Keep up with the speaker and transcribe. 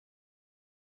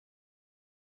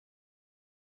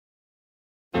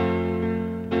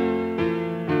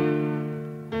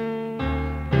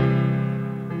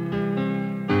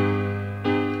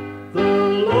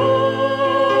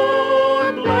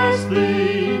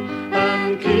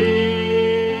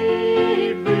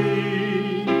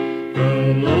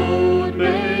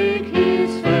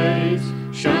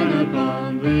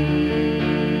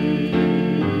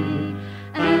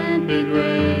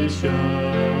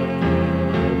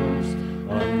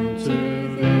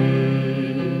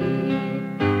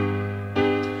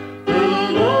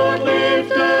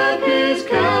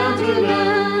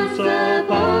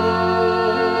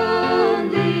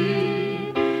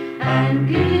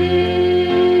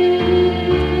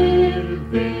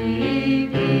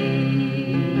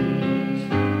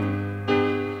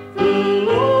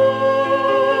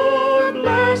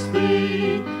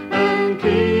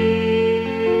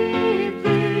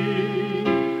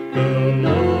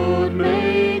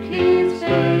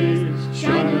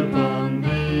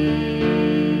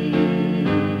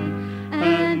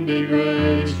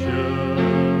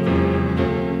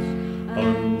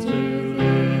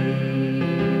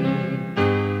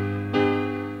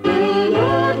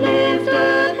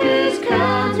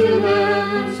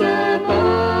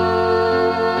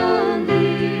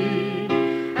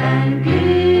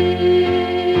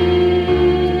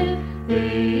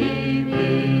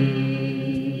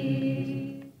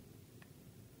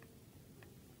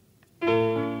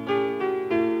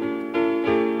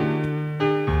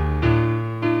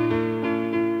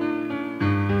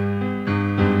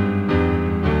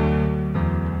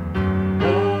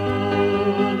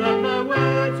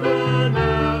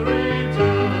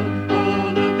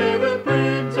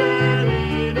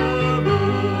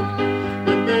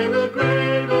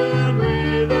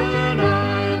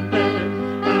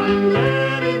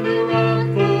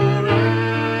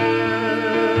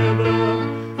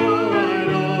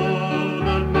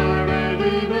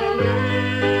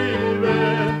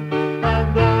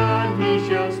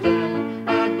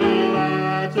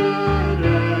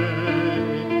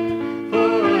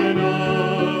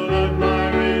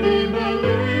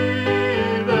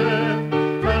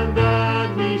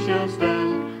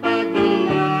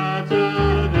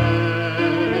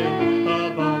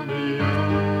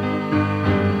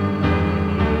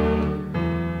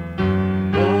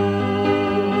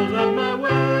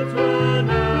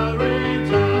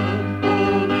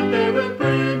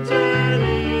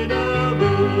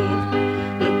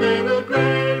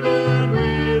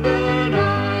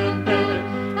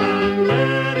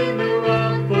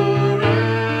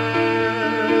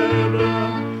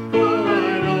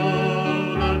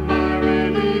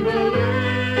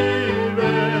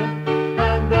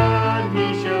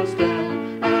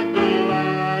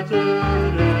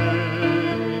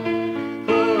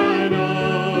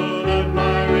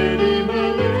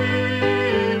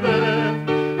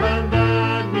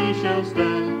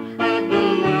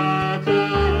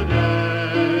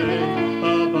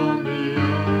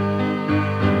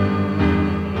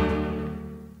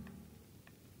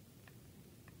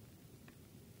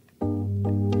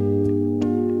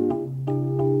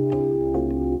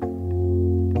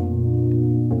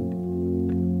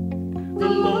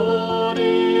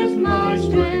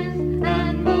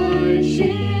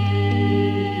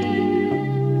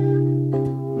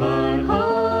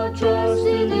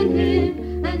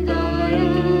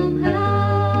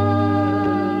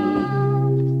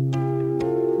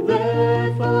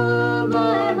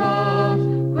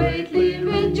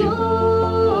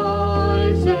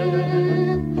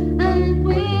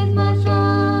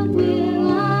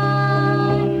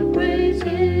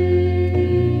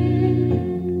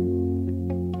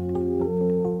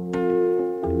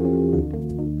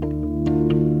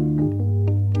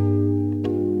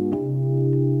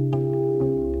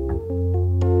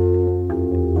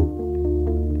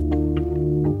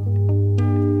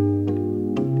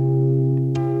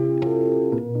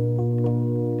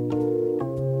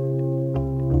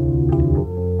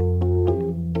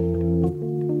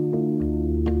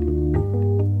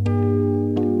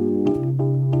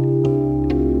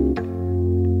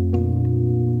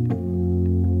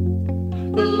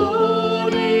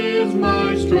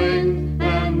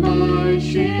my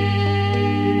shield.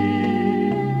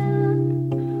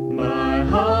 My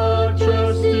heart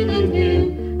trusted in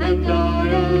Him, and I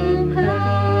am helped.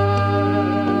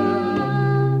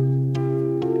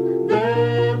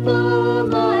 Therefore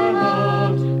my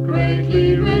heart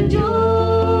greatly rejoices,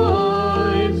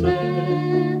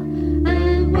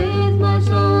 and with my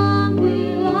song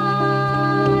will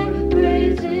I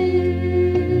praise Him.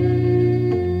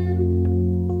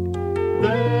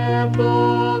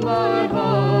 Therefore my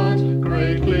heart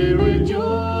greatly rejoices,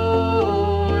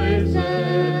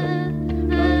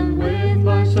 and with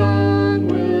my song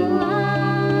will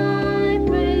I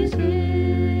praise Him.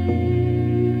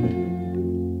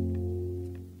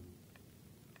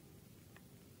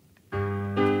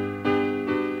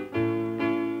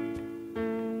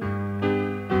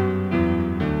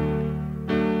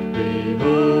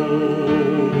 Behold,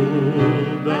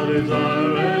 thou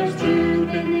desirest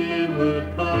truth in the inward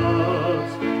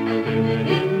parts, and in the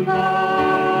hidden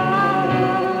parts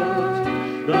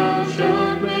thou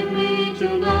shalt make me to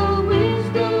know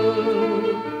wisdom.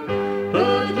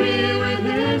 Purge me with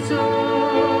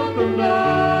hyssop, and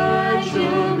I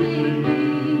shall be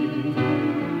clean.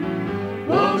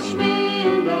 Wash me,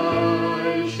 and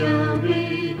I shall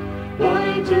be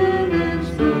whiter than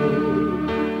snow.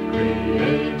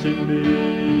 Create in me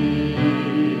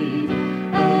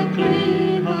a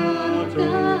clean heart, O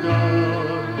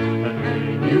God, and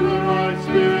renew a right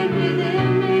spirit within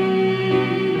me.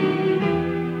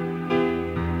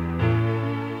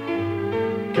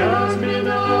 Cast me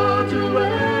not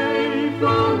away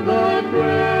from thy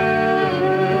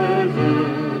presence,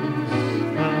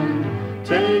 and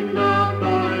take not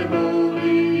thy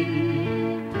Holy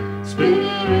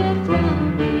Spirit from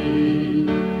me.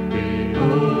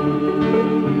 Behold,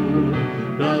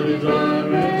 thou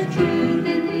desirest truth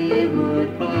in the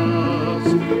inward parts,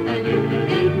 and in the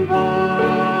hidden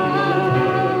parts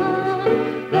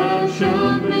thou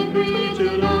shalt make me to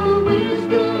know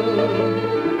wisdom.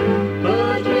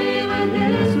 Purge me with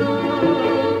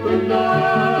hyssop, and I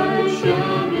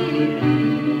shall be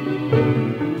clean.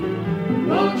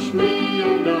 Wash me,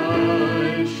 and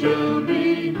I shall be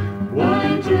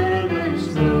whiter than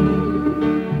snow.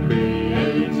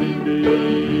 Create in me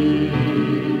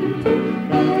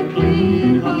a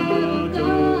clean heart, O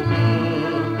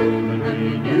God, and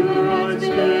renew a right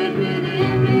spirit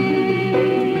within me.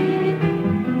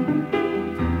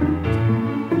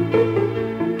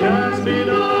 Cast me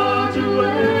not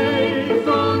away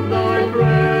from thy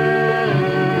presence,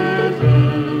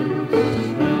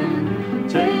 and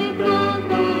take not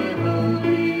thy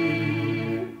Holy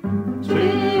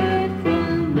Spirit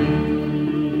from me.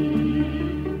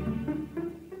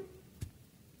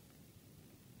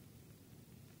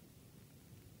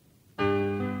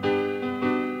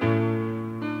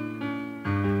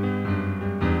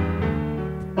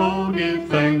 Oh, give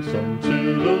thanks unto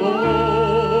the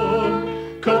Lord,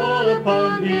 call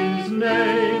upon His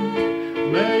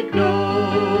name, make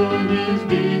known His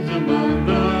deeds among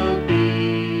the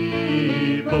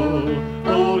people.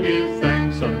 Oh, give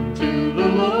thanks unto the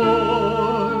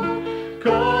Lord,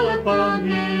 call upon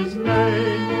His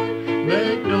name,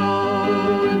 make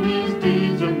known His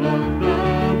deeds among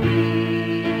the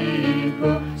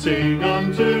people. Sing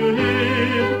unto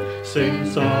Him, sing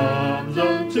psalms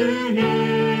unto Him.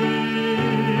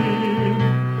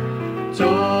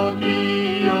 Talk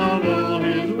ye of all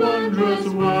His wondrous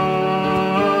works.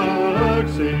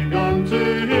 Sing unto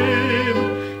Him,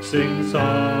 sing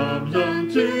psalms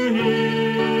unto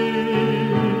Him.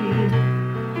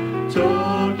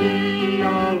 Talk ye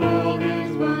of all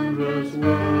His wondrous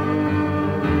works.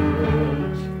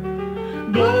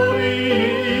 Glory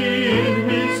in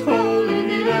His holy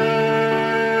name.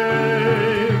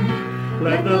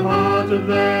 Let the heart of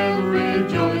them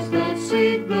rejoice that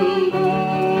seek the Lord.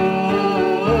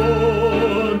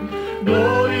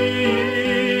 Glory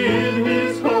in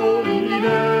His holy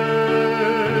name.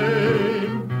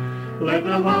 Let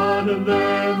the heart of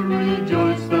them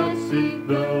rejoice that seek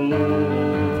the Lord.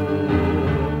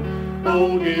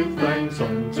 Oh, give thanks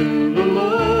unto the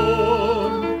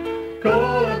Lord,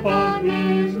 call upon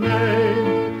His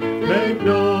name, make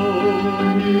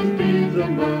known His deeds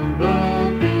among the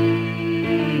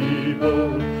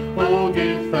people. Oh,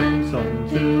 give thanks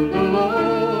unto the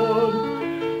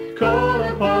Lord, call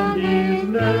upon His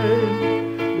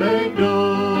name, make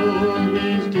known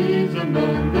His deeds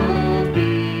among the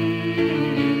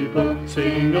people.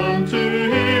 Sing unto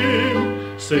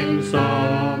Him, sing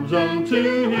psalms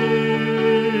unto Him.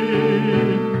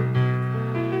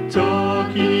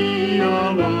 Talk ye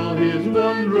of all His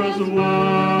wondrous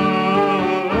works.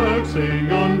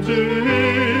 Sing unto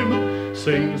Him,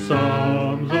 sing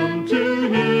psalms unto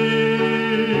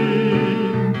Him.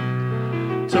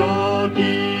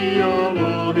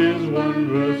 his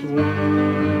wondrous works.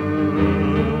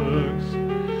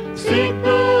 Seek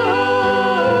the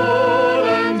Lord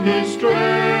and his strength.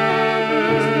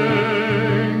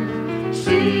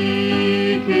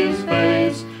 Seek his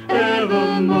face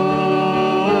evermore.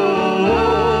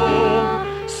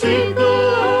 Seek the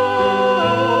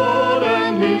Lord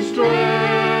and his strength.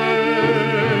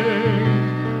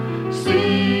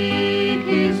 Seek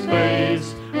his face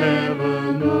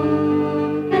evermore.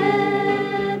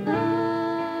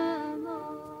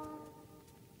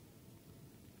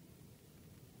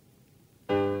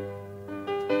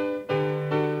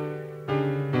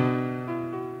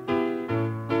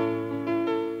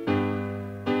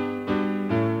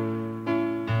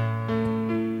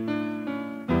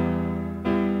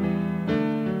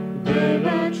 They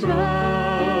that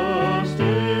trust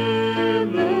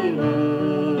in the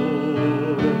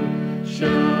Lord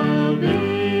shall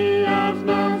be as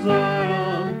Mount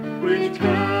Zion, which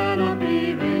cannot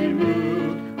be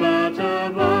removed, but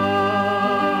abideth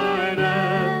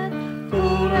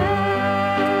forever,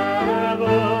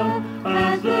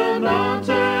 as the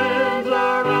mountains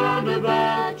are round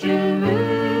about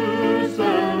Jerusalem.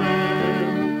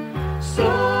 So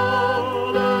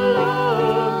the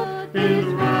Lord is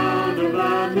round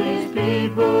about his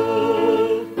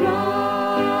people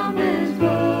from his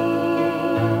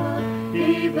throne,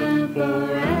 even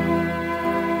forever.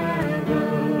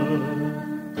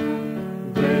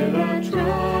 They that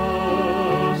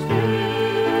trust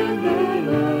in the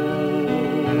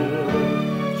Lord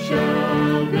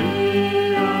shall be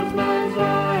as Mount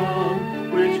Zion,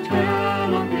 which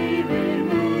cannot be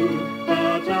removed,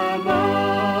 but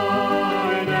abideth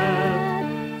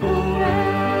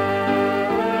forever,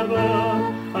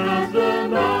 as the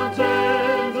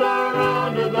mountains are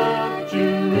round about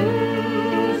Jerusalem.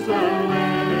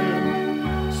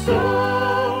 So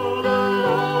the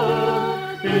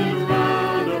Lord is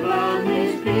round about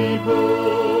his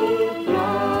people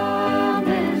from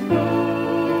his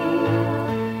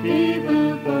throne, even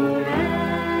forever.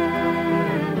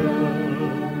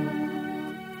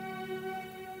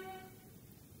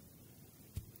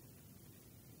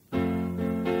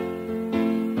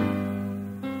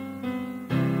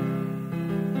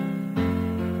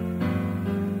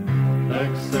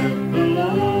 Except the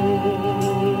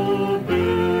Lord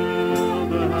build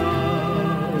the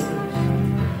house,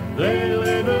 they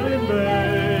labor in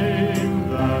vain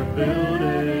that build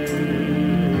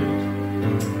it.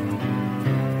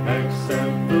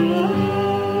 Except the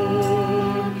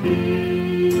Lord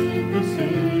keep the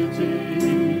city,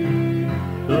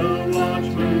 the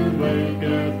watchman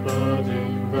waketh but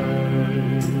in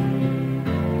vain.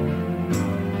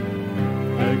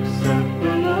 Except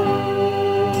the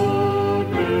Lord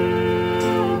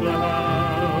build the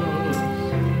house,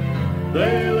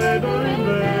 they labor in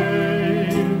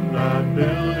vain that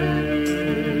build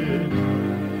it.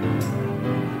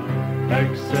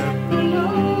 Except the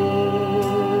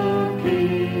Lord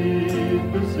keep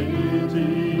the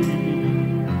city,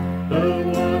 the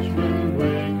watchman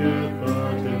waketh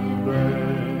but in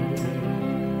vain.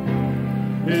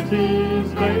 It is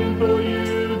vain for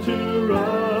you to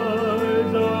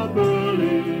rise up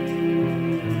early,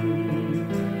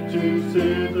 to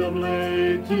sit up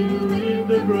late, to eat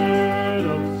the bread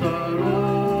of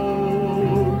sorrows.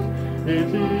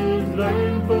 It is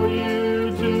vain for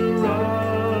you to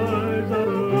rise up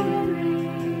early,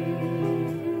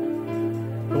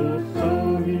 for so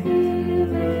he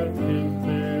giveth his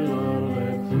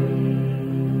beloved sleep.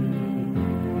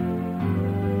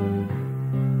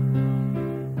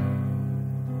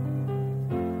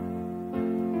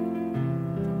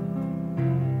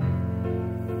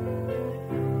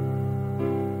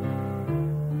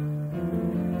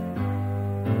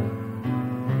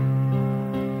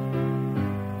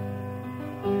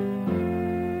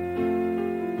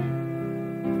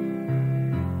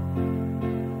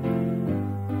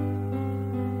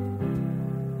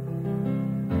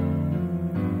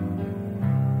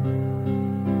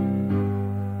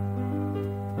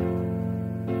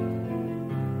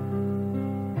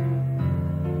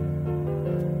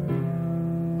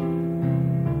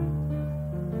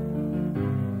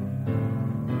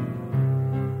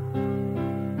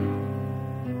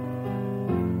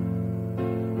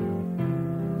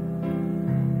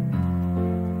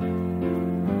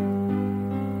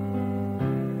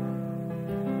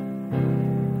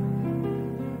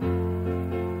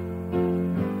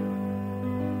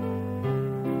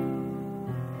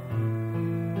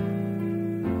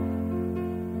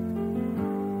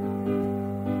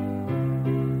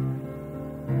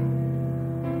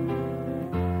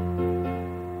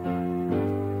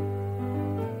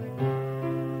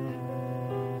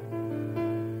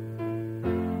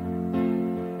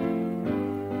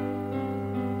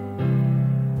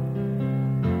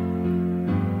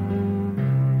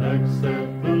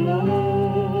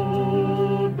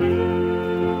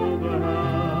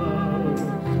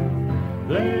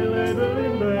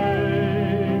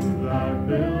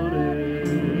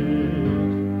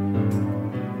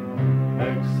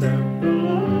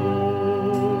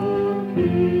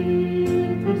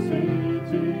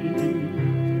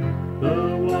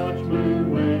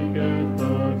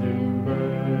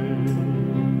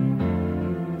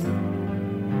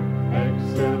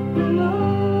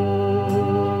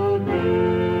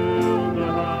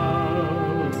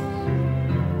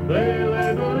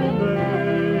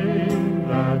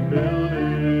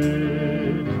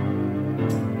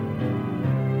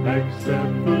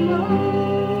 Except the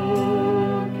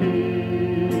Lord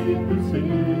keep the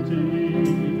city,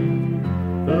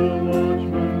 the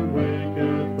watchman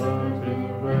waketh but in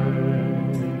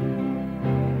vain.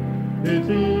 It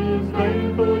is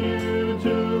vain for you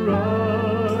to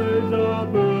rise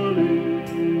up early,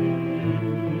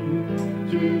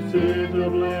 to sit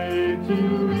up late, to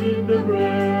eat the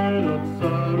bread of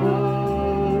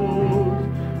sorrows.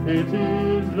 It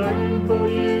is vain for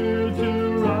you to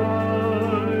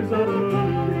rise up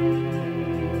early,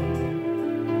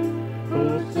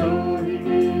 for so he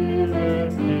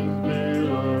giveth his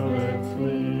beloved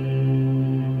sleep.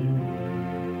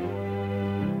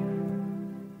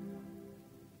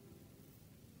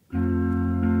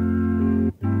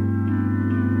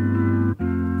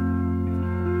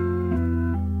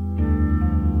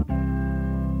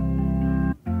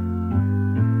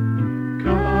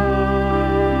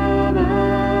 Come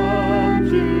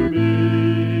unto me,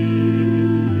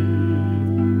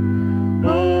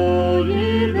 all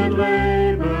ye that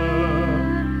labor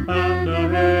and are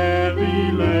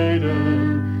heavy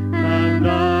laden, and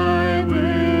I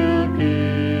will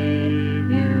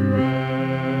give you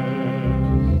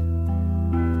rest.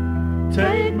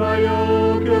 Take my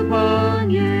yoke upon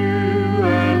you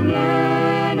and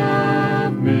learn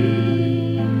of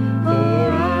me, for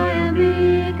I am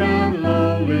meek and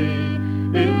lowly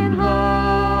in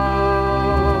heart,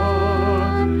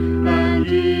 and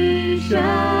ye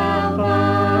shall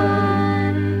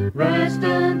find rest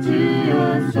unto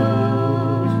your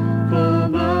souls. For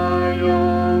my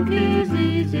yoke is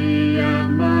easy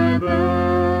and my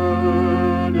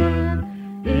burden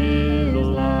is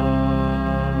light.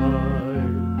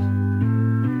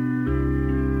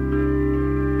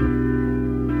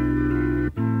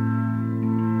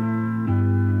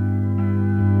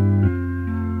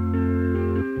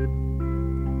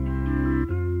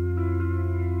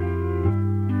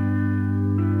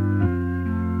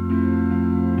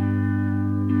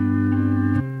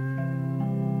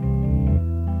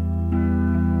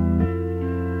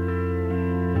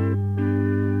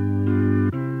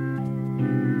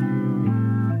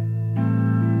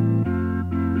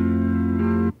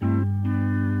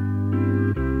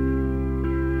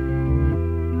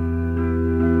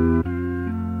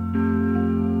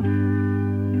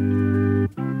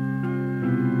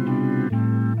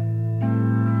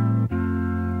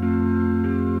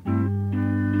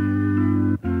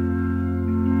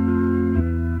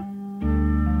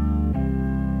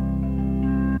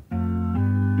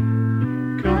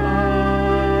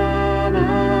 Come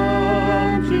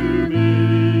unto me,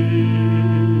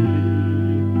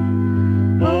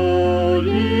 all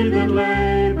ye that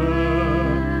labor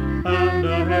and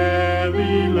are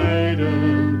heavy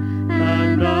laden,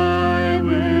 and I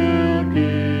will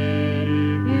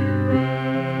give you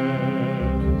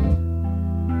rest.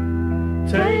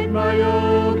 Take my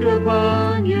yoke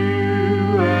upon you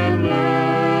and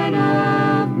learn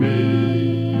of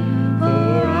me,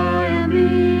 for I am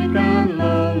meek and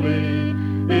lowly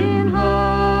in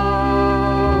heart,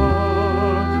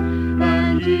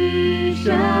 and ye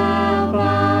shall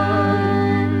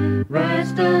find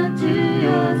rest unto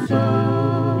your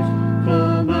souls.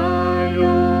 For my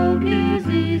yoke is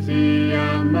easy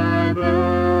and my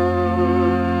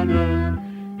burden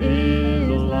is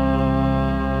light.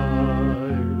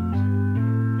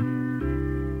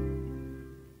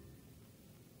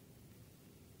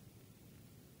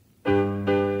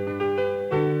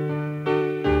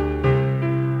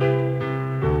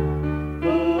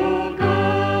 For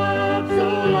God so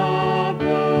loved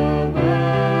the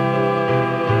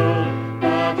world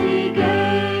that he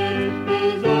gave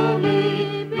his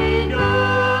only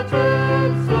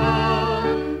begotten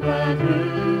Son, that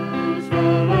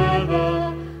whosoever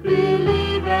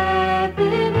believeth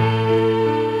in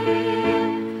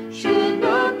him should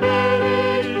not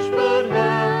perish but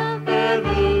have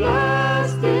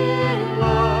everlasting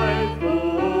life.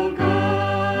 For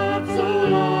God so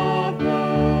loved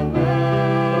the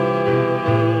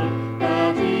world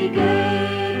that he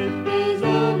gave his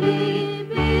only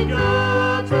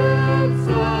begotten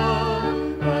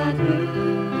Son, that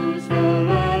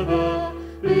whosoever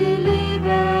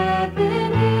believeth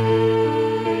in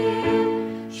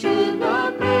him should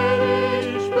not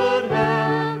perish but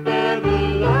have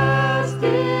everlasting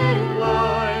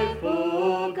life.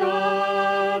 For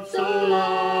God so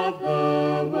loved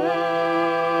the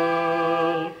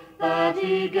world that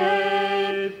he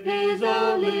gave his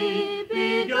only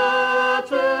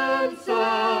begotten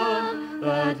Son,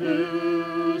 that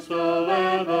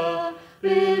whosoever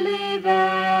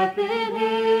believeth in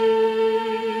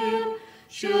him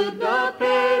should not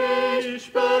perish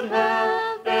but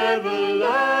have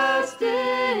everlasting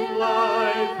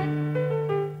life.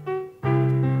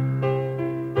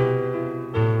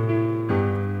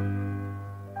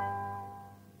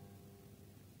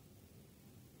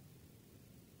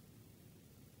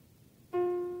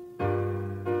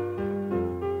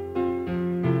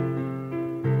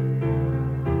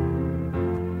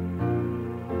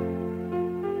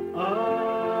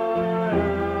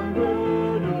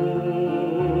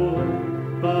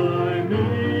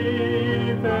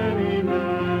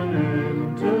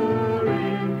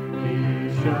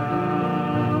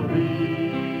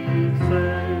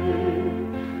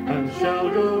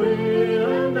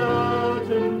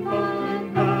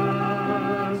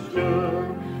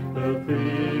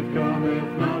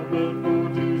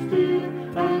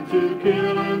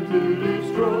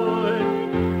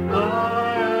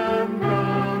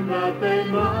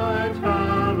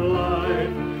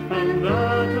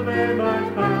 they might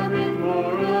have it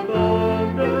more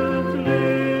abundantly.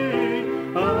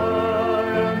 I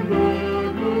am the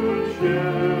good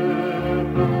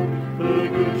shepherd. The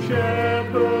good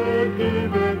shepherd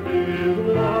giveth his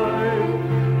life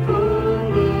for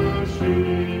the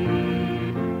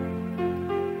sheep.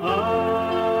 I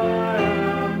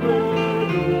am the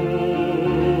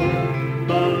door.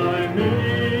 By me,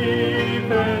 if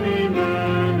any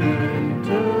man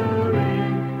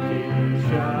entering, he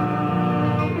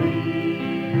shall be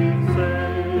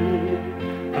saved,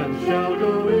 and shall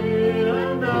go in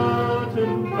and out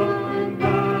and find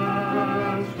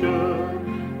pasture.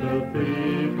 The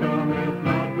thief cometh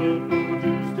not but for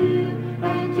to steal,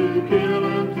 and to kill,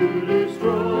 and to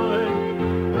destroy.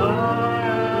 I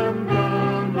am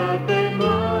come that they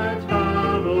might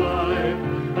have life,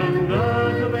 and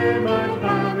that they might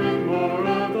have it more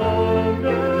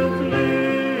abundantly.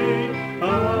 I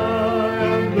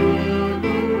am the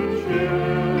good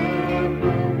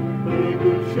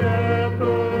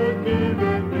shepherd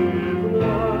giveth his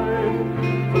life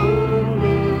for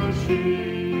the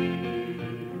sheep.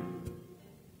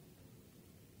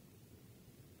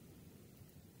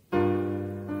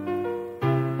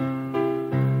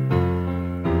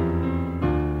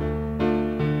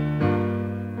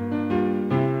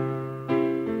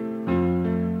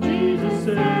 Jesus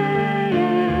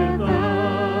saith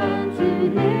unto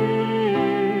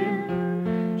him,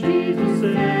 Jesus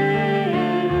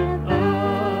saith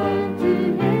unto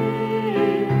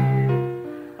him,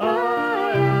 I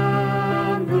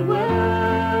am the way,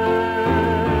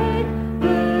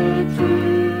 the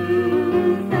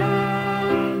truth,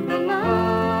 and the life.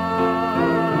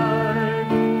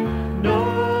 No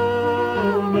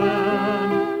man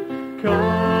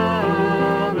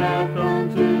cometh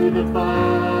unto the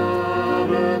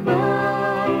Father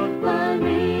but by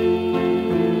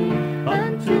me,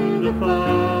 unto the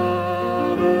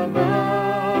Father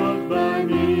but by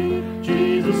me.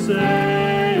 Jesus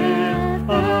saith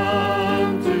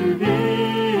unto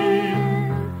him,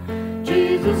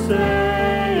 Jesus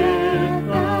saith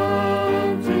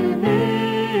unto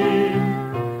him,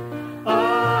 I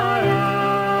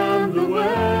am the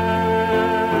way,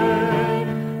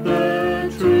 the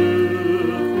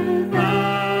truth,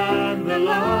 and the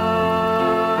life.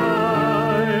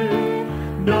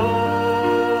 No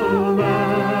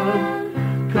man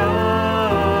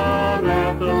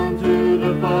cometh unto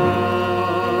the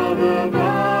Father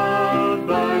but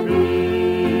by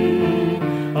me,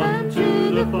 unto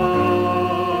the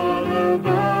Father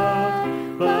but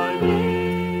by me.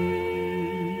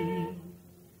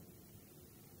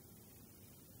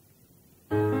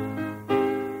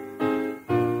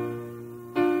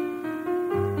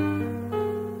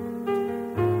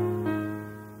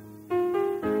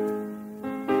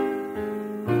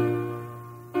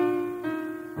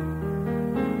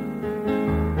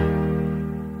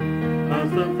 As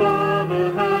the Father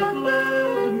hath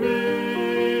loved me,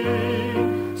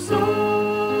 so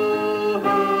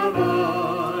have I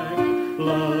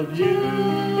loved you.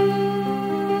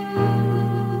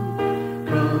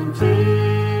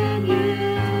 Continue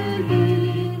ye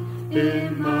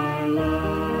in my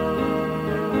love.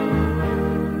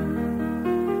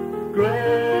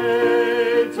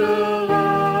 Greater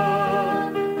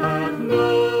love hath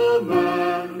no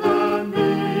man than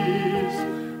this,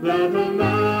 that a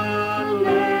man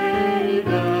lay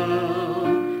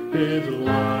down his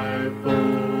life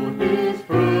for his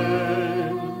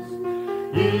friends.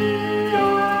 Ye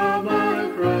are my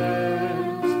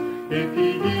friends, if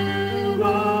ye do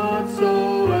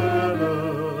whatsoever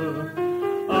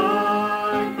I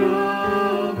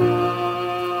command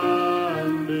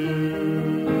you.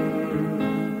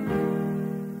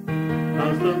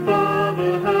 As the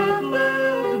Father hath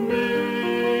loved me,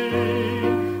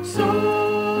 so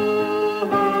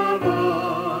have I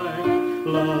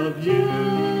loved you.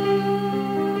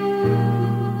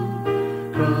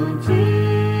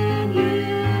 Continue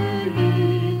ye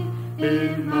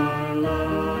in my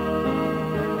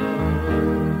love.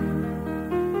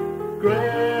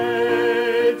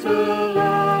 Greater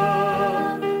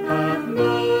love hath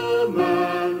no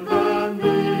man than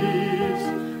this,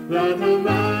 that a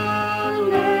man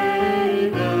lay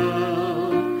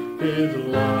down his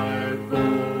life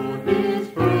for his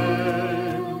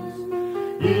friends.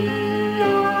 Ye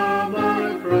are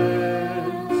my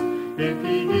friends, if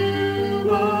ye do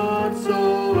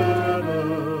whatsoever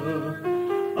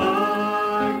I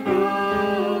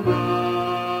command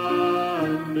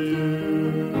you.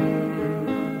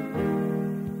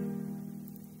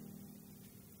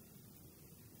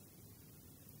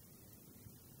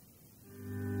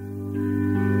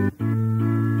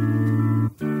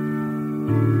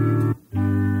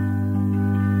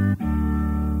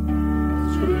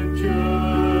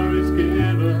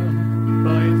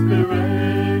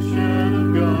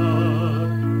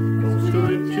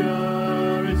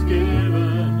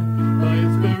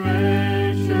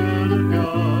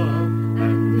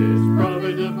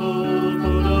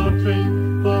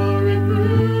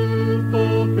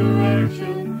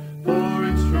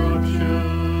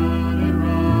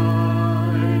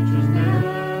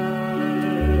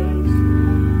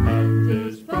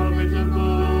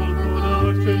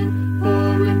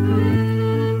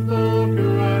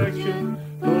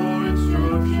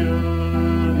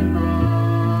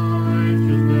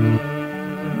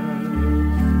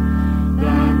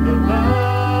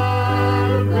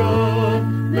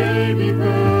 may be praised.